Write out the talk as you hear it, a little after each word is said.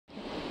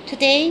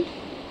Today,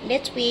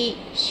 let me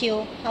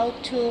show how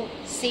to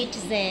set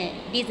the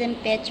lithium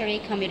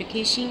battery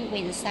communication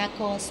with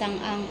SAKO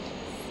Sun-On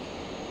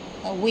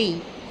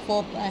V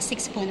for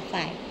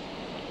 6.5.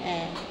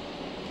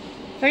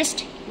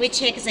 First, we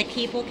check the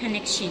cable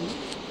connection.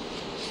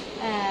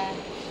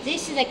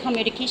 This is the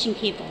communication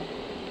cable.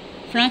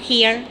 From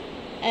here,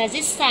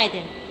 this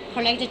side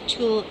connected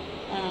to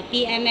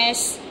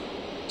BMS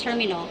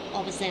terminal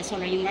of the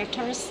solar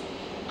inverters.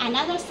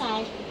 Another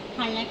side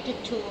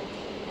connected to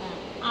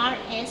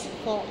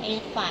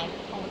RS485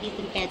 of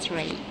lithium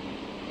battery.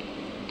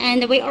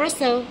 And we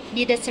also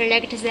need to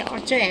select the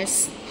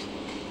address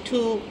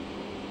to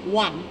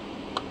 1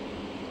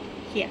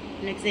 here,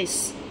 like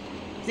this.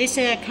 This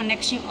is a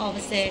connection of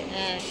the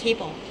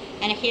cable.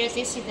 And here,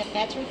 this is the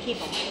battery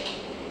cable.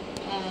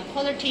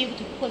 Positive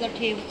to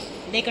positive,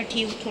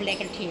 negative to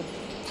negative.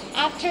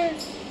 After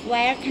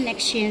wire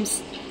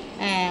connections,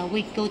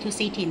 we go to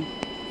setting.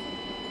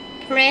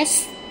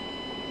 Press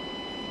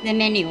the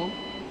menu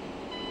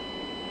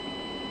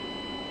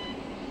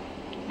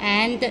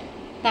and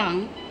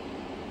down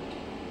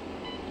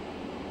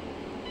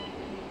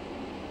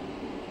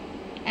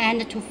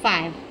and to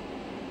 5.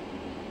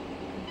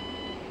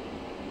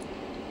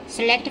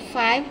 Select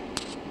 5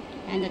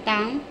 and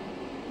down.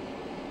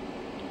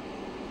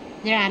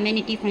 There are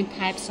many different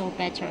types of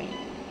battery.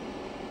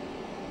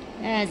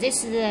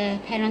 This is the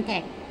parent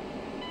tag.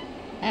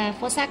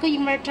 For SAKO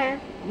inverter,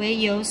 we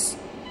use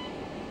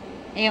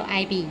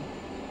LIB.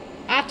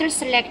 After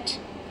select,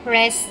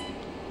 press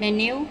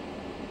menu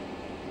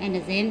and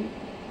then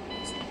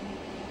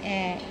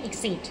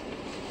exit.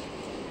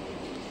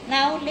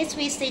 Now let's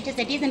reset the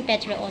lithium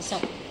battery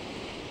also.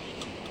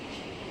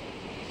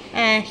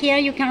 Here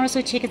you can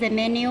also check the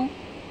menu.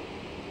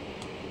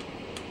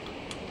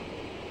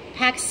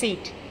 Pack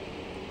set.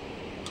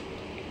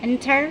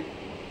 Enter.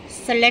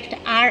 Select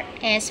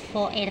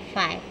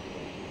RS485.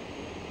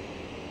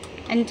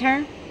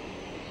 Enter.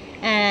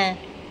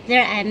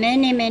 There are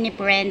many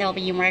brands of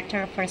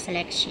inverter for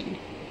selection.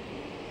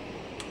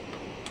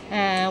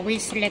 We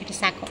select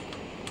SAKO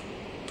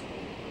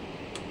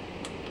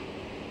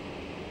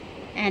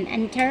and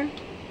enter.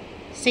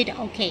 Set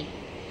OK.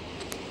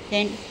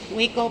 Then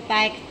we go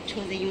back to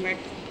the inverter.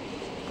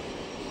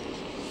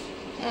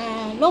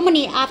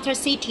 Normally after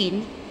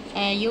setting,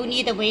 you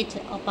need to wait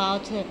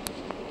about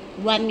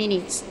 1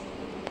 minute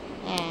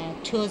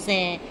to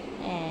the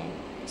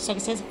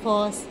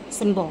successful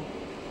symbol.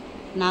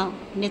 Now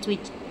let's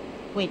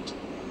wait.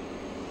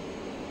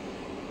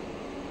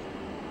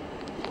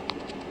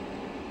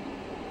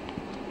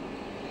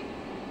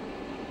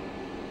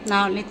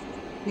 Now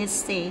let's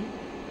see.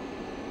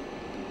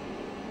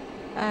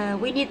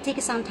 We need to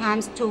take some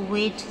time to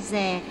wait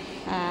the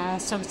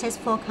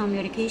successful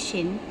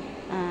communication.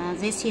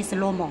 This is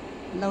normal,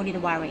 no need to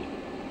worry.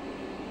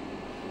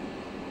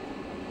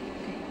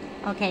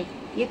 Okay,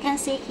 you can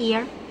see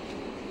here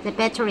the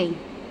battery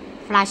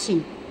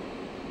flashing.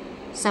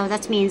 So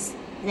that means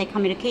the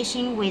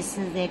communication with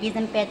the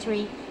lithium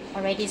battery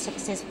already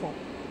successful.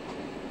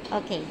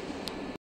 Okay.